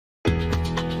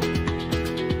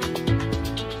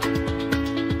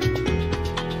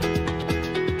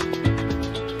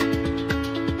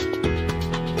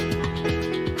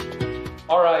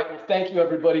thank you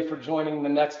everybody for joining the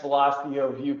next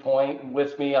Velosio ViewPoint. And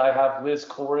with me, I have Liz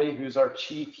Corey, who's our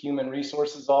Chief Human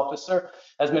Resources Officer.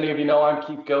 As many of you know, I'm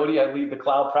Keith Goedde. I lead the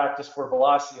cloud practice for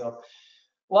Velosio.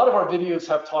 A lot of our videos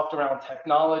have talked around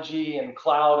technology and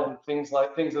cloud and things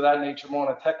of that nature, more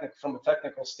on from a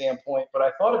technical standpoint. But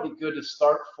I thought it'd be good to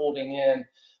start folding in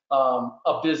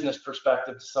a business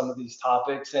perspective to some of these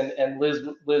topics. And Liz,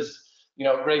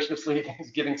 graciously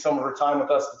is giving some of her time with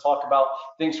us to talk about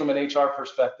things from an HR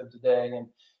perspective today.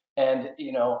 And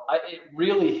it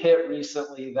really hit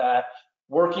recently that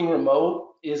working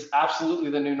remote is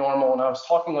absolutely the new normal. And I was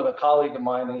talking with a colleague of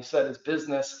mine, and he said his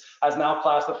business has now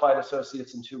classified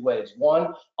associates in two ways.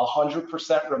 One,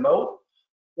 100% remote,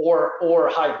 or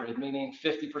hybrid, meaning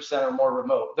 50% or more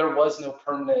remote. There was no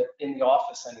permanent in the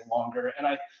office any longer. And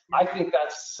I think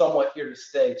that's somewhat here to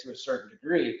stay to a certain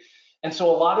degree. And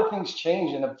so a lot of things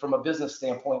change from a business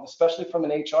standpoint, especially from an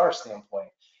HR standpoint.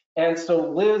 And so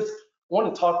Liz, I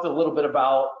want to talk a little bit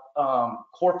about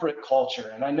corporate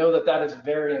culture. And I know that is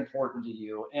very important to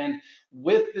you. And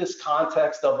with this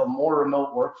context of a more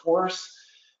remote workforce,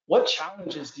 what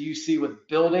challenges do you see with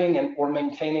building or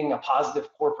maintaining a positive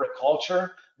corporate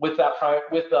culture with a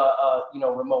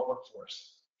remote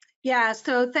workforce? Yeah,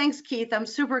 so thanks, Keith. I'm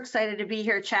super excited to be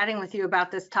here chatting with you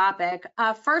about this topic.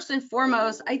 First and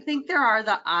foremost, I think there are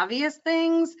the obvious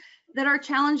things that are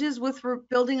challenges with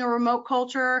building a remote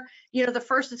culture. The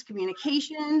first is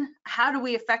communication. How do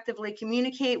we effectively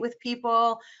communicate with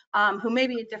people who may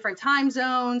be in different time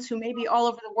zones, who may be all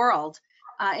over the world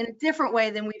in a different way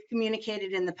than we've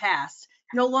communicated in the past?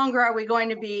 No longer are we going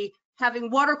to be having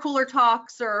water cooler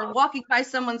talks or walking by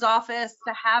someone's office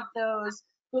to have those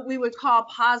what we would call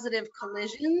positive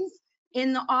collisions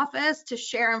in the office to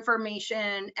share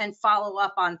information and follow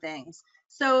up on things.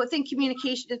 So I think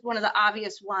communication is one of the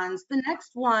obvious ones. The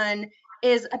next one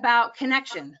is about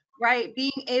connection, right?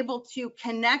 Being able to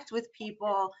connect with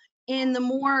people in the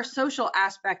more social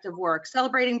aspect of work,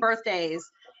 celebrating birthdays,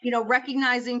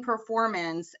 recognizing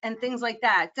performance and things like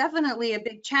that. Definitely a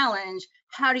big challenge.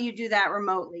 How do you do that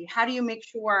remotely? How do you make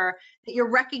sure that you're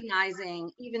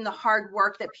recognizing even the hard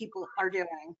work that people are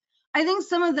doing? I think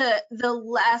some of the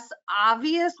less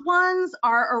obvious ones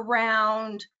are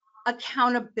around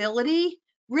accountability,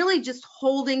 really just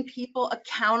holding people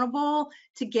accountable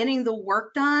to getting the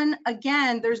work done.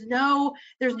 Again, there's no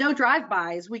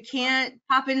drive-bys. We can't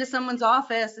pop into someone's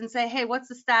office and say, hey, what's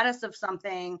the status of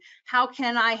something? How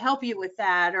can I help you with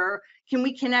that? Or can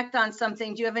we connect on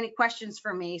something? Do you have any questions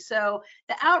for me? So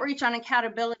the outreach on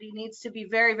accountability needs to be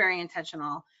very, very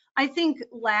intentional. I think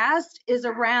last is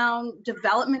around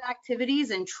development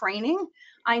activities and training.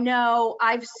 I know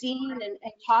I've seen and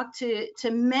talked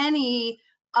to many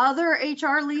other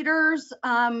HR leaders,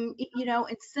 in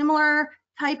similar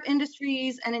type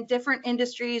industries and in different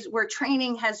industries where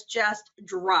training has just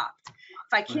dropped.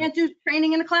 If I can't do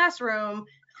training in a classroom,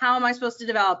 how am I supposed to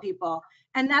develop people?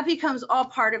 And that becomes all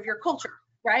part of your culture,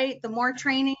 right? The more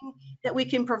training that we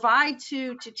can provide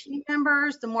to team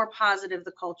members, the more positive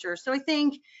the culture. So I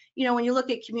think, when you look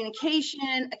at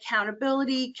communication,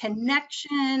 accountability,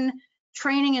 connection,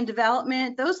 training and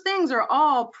development, those things are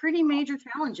all pretty major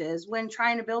challenges when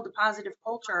trying to build a positive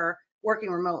culture working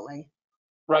remotely.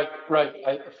 Right,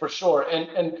 for sure.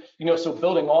 And so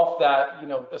building off that,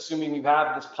 assuming you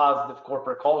have this positive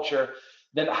corporate culture,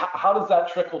 then how does that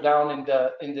trickle down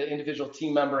into individual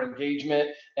team member engagement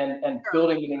and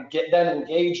building and get that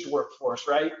engaged workforce,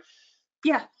 right?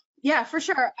 Yeah, for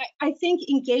sure. I think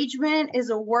engagement is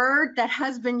a word that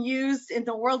has been used in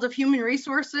the world of human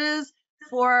resources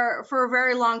for a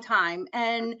very long time.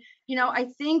 And, I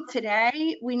think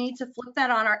today we need to flip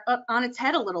that on its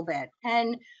head a little bit.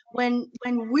 And when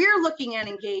we're looking at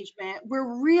engagement,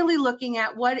 we're really looking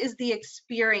at what is the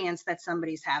experience that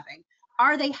somebody's having.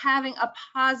 Are they having a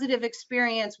positive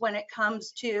experience when it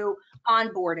comes to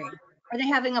onboarding? Are they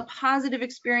having a positive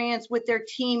experience with their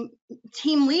team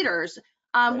leaders,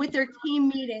 with their team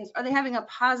meetings? Are they having a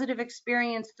positive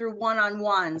experience through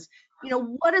one-on-ones?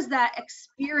 What does that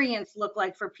experience look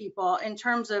like for people in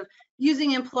terms of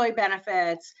using employee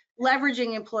benefits,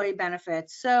 leveraging employee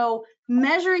benefits? So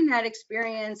measuring that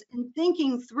experience and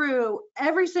thinking through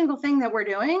every single thing that we're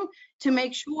doing to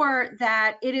make sure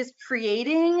that it is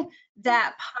creating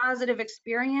that positive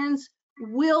experience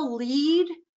will lead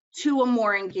to a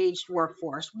more engaged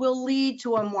workforce, will lead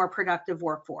to a more productive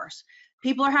workforce.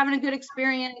 People are having a good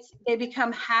experience, they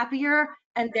become happier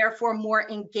and therefore more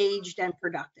engaged and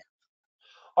productive.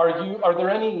 Are there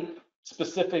any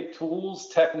specific tools,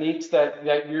 techniques that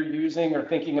you're using or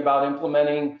thinking about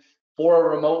implementing for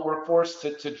a remote workforce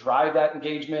to drive that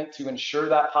engagement, to ensure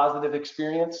that positive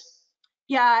experience?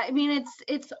 Yeah, I mean,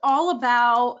 it's all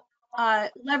about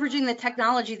leveraging the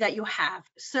technology that you have.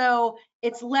 So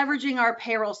it's leveraging our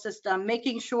payroll system,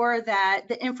 making sure that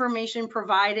the information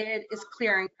provided is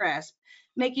clear and crisp,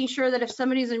 making sure that if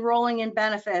somebody's enrolling in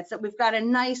benefits, that we've got a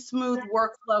nice, smooth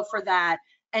workflow for that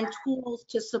and tools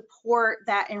to support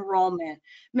that enrollment,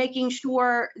 making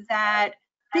sure that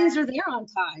things are there on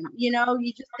time. You know,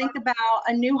 you just think about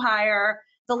a new hire,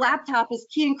 the laptop is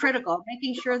key and critical,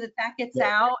 making sure that that gets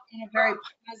out in a very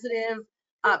positive,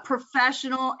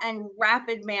 professional and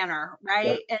rapid manner,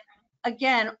 right? And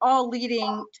again, all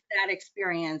leading to that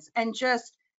experience. And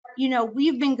just, you know,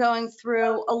 we've been going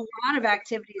through a lot of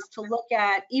activities to look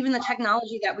at even the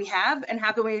technology that we have and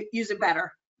how can we use it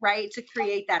better, right? To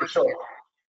create that For experience. sure.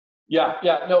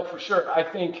 Yeah, no, for sure. I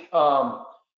think,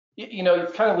 you know,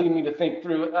 it's kind of leading me to think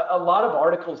through a lot of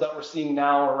articles that we're seeing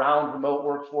now around remote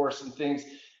workforce and things.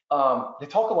 They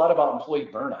talk a lot about employee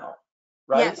burnout,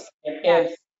 right? Yes. And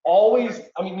always,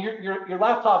 I mean, your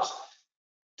laptop's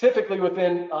typically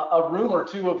within a room or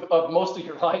two of most of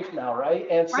your life now, right?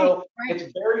 And so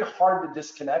it's very hard to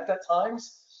disconnect at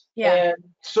times. And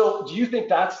so do you think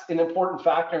that's an important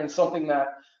factor and something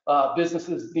that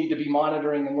businesses need to be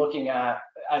monitoring and looking at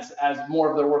as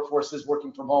more of their workforce is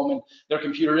working from home and their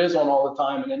computer is on all the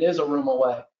time and it is a room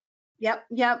away?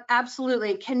 Yep,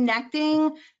 absolutely.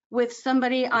 Connecting with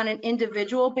somebody on an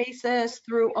individual basis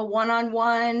through a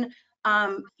one-on-one,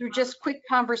 through just quick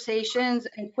conversations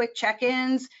and quick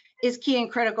check-ins is key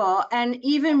and critical. And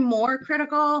even more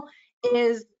critical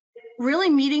is really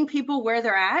meeting people where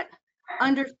they're at,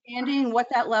 understanding what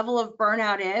that level of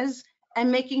burnout is, and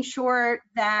making sure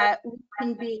that we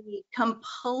can be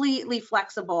completely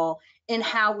flexible in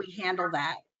how we handle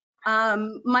that.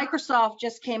 Microsoft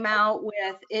just came out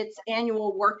with its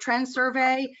annual work trend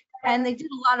survey, and they did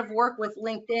a lot of work with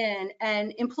LinkedIn,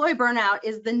 and employee burnout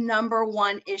is the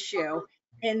 #1 issue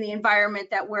in the environment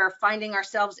that we're finding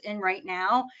ourselves in right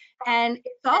now. And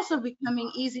it's also becoming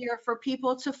easier for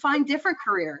people to find different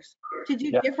careers, to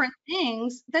do different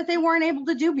things that they weren't able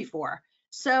to do before.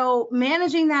 So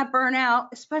managing that burnout,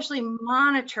 especially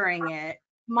monitoring it,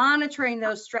 monitoring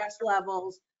those stress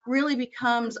levels, really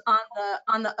becomes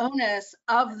on the onus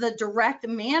of the direct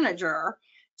manager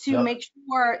to make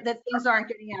sure that things aren't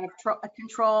getting out of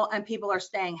control and people are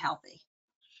staying healthy.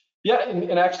 Yeah,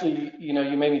 and actually, you know,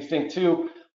 you made me think too.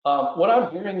 What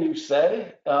I'm hearing you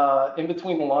say in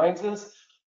between the lines is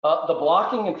the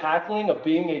blocking and tackling of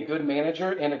being a good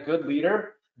manager and a good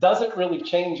leader doesn't really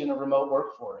change in a remote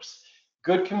workforce.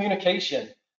 Good communication,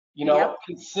 you know,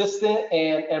 consistent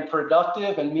and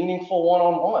productive and meaningful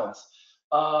one-on-ones.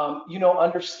 You know,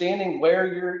 understanding where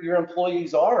your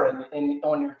employees are and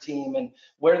on your team and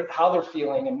how they're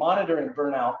feeling and monitoring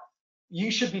burnout.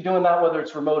 You should be doing that whether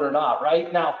it's remote or not,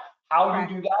 right? Now, how you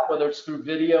do that, whether it's through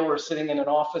video or sitting in an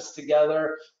office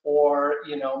together, or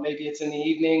you know, maybe it's in the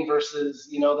evening versus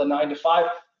you know the 9 to 5.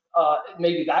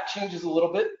 Maybe that changes a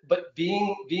little bit, but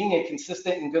being a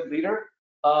consistent and good leader,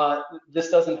 this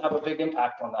doesn't have a big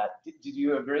impact on that. Did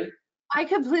you agree? I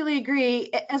completely agree.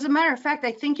 As a matter of fact,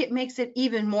 I think it makes it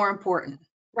even more important,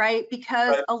 right?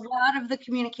 Because a lot of the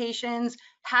communications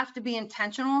have to be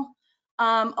intentional.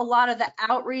 A lot of the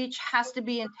outreach has to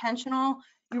be intentional.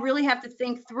 You really have to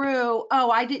think through, oh,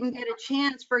 I didn't get a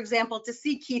chance, for example, to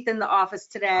see Keith in the office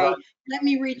today. Let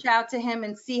me reach out to him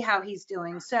and see how he's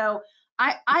doing. So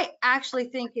I actually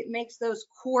think it makes those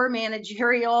core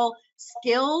managerial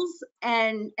skills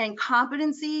and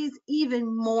competencies even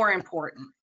more important.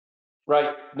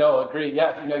 Right. No, agree.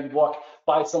 Yeah. You know, you'd walk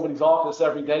by somebody's office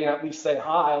every day and at least say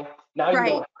hi. Now you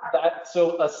don't have that.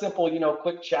 So a simple, you know,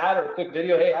 quick chat or a quick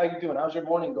video, hey, how you doing? How's your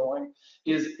morning going?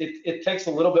 It takes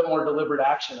a little bit more deliberate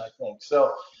action, I think.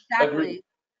 So agree.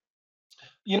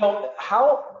 You know,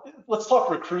 let's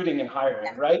talk recruiting and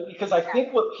hiring, right? Because I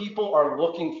think what people are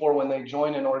looking for when they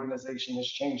join an organization is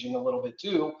changing a little bit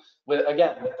too, with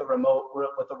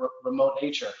the remote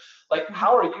nature. Like,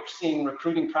 how are you seeing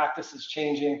recruiting practices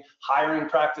changing, hiring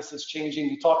practices changing?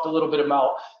 You talked a little bit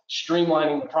about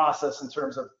streamlining the process in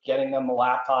terms of getting them a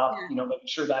laptop, you know, making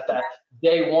sure that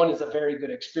day one is a very good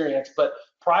experience. But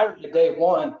prior to day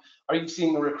one, are you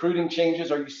seeing the recruiting changes?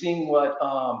 Are you seeing what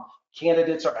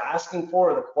candidates are asking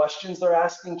for, or the questions they're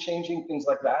asking changing, things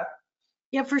like that?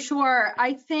 Yeah, for sure.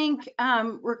 I think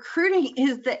recruiting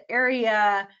is the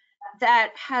area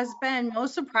that has been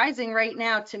most surprising right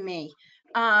now to me.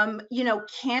 You know,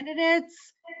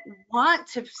 candidates want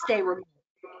to stay remote.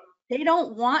 They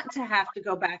don't want to have to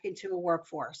go back into a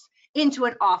workforce, into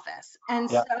an office. And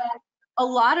so a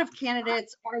lot of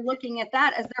candidates are looking at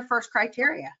that as their first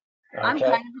criteria. I'm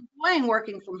kind of enjoying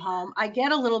working from home. I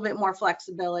get a little bit more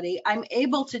flexibility. I'm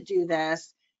able to do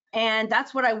this. And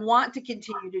that's what I want to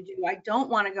continue to do. I don't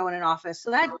want to go in an office.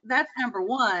 So that's number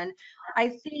one. I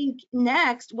think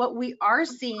next, what we are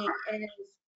seeing is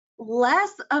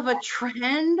less of a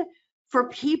trend for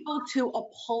people to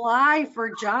apply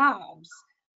for jobs.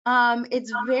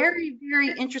 It's very,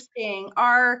 very interesting.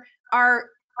 Our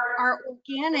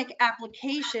organic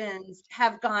applications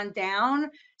have gone down.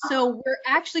 So we're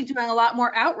actually doing a lot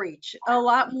more outreach, a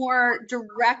lot more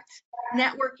direct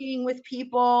networking with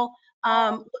people,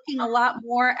 looking a lot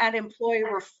more at employee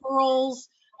referrals.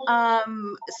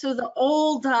 So the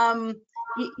old,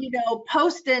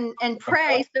 post and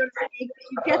pray, so to speak, that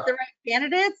you get the right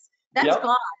candidates, that's Yep.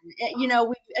 gone.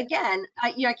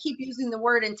 I keep using the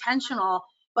word intentional,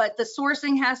 but the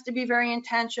sourcing has to be very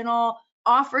intentional,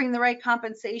 offering the right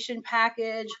compensation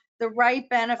package, the right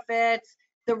benefits,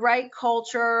 the right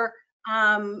culture,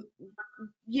 and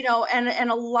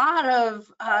a lot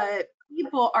of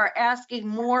people are asking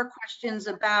more questions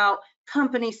about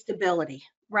company stability,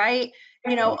 right?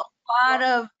 A lot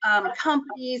of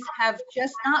companies have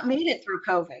just not made it through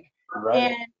COVID.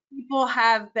 Right. And people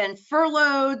have been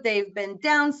furloughed, they've been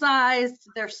downsized,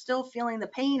 they're still feeling the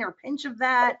pain or pinch of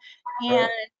that, and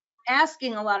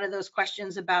asking a lot of those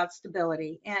questions about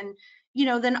stability. And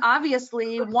then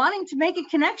obviously wanting to make a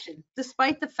connection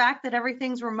despite the fact that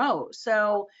everything's remote.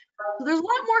 So there's a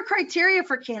lot more criteria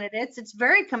for candidates. It's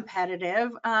very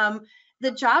competitive.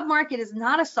 The job market is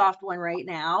not a soft one right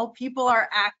now. People are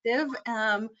active,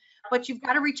 but you've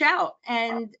got to reach out,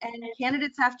 and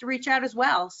candidates have to reach out as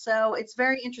well. So it's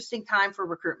very interesting time for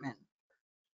recruitment.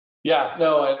 Yeah,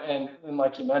 no, and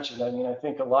like you mentioned, I mean, I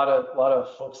think a lot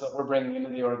of folks that we're bringing into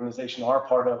the organization are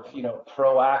part of,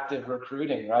 proactive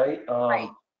recruiting, right? Right.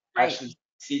 Actually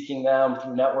seeking them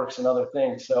through networks and other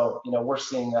things. So, we're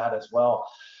seeing that as well.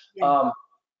 Yeah.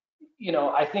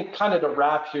 I think kind of to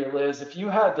wrap here, Liz, if you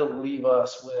had to leave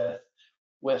us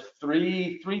with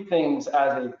three things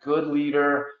as a good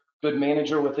leader, good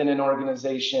manager within an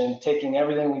organization, taking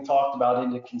everything we talked about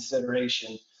into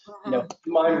consideration, do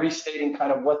you mind restating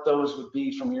kind of what those would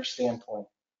be from your standpoint?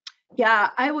 Yeah,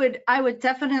 I would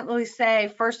definitely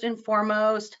say first and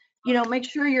foremost, make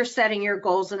sure you're setting your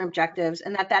goals and objectives,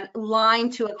 and that line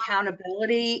to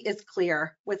accountability is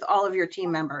clear with all of your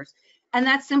team members. And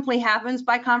that simply happens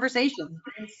by conversation.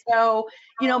 And so,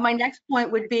 my next point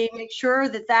would be make sure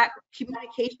that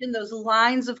communication, those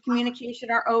lines of communication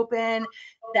are open,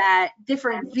 that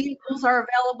different vehicles are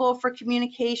available for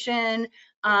communication,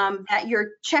 that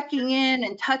you're checking in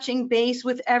and touching base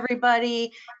with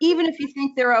everybody, even if you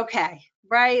think they're okay,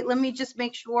 right? Let me just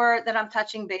make sure that I'm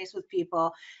touching base with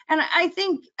people. And I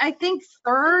think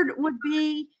third would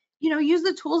be, use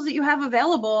the tools that you have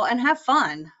available and have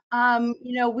fun.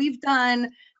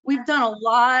 We've done a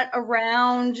lot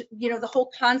around, the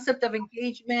whole concept of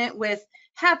engagement with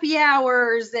happy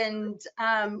hours and,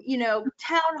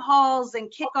 town halls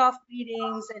and kickoff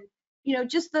meetings, and,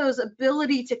 just those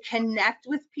ability to connect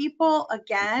with people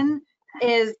again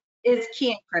is key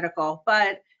and critical.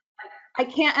 But I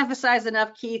can't emphasize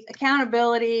enough, Keith,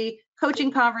 accountability,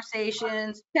 coaching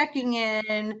conversations, checking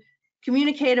in,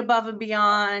 communicate above and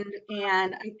beyond,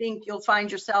 and I think you'll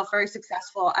find yourself very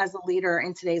successful as a leader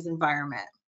in today's environment.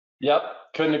 Yep,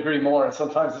 couldn't agree more. And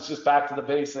sometimes it's just back to the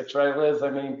basics, right, Liz?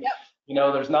 I mean,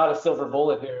 there's not a silver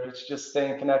bullet here. It's just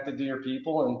staying connected to your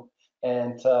people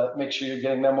and make sure you're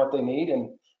getting them what they need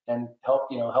and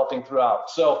helping throughout.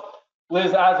 So,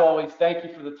 Liz, as always, thank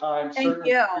you for the time. Thank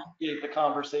you. Appreciate the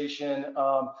conversation.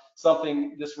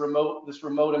 This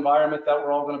remote environment that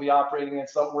we're all going to be operating in,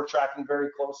 something we're tracking very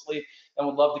closely, and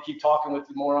would love to keep talking with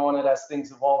you more on it as things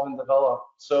evolve and develop.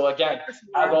 So again,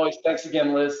 as always, thanks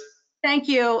again, Liz. Thank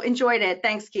you. Enjoyed it.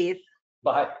 Thanks, Keith.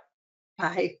 Bye.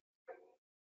 Bye.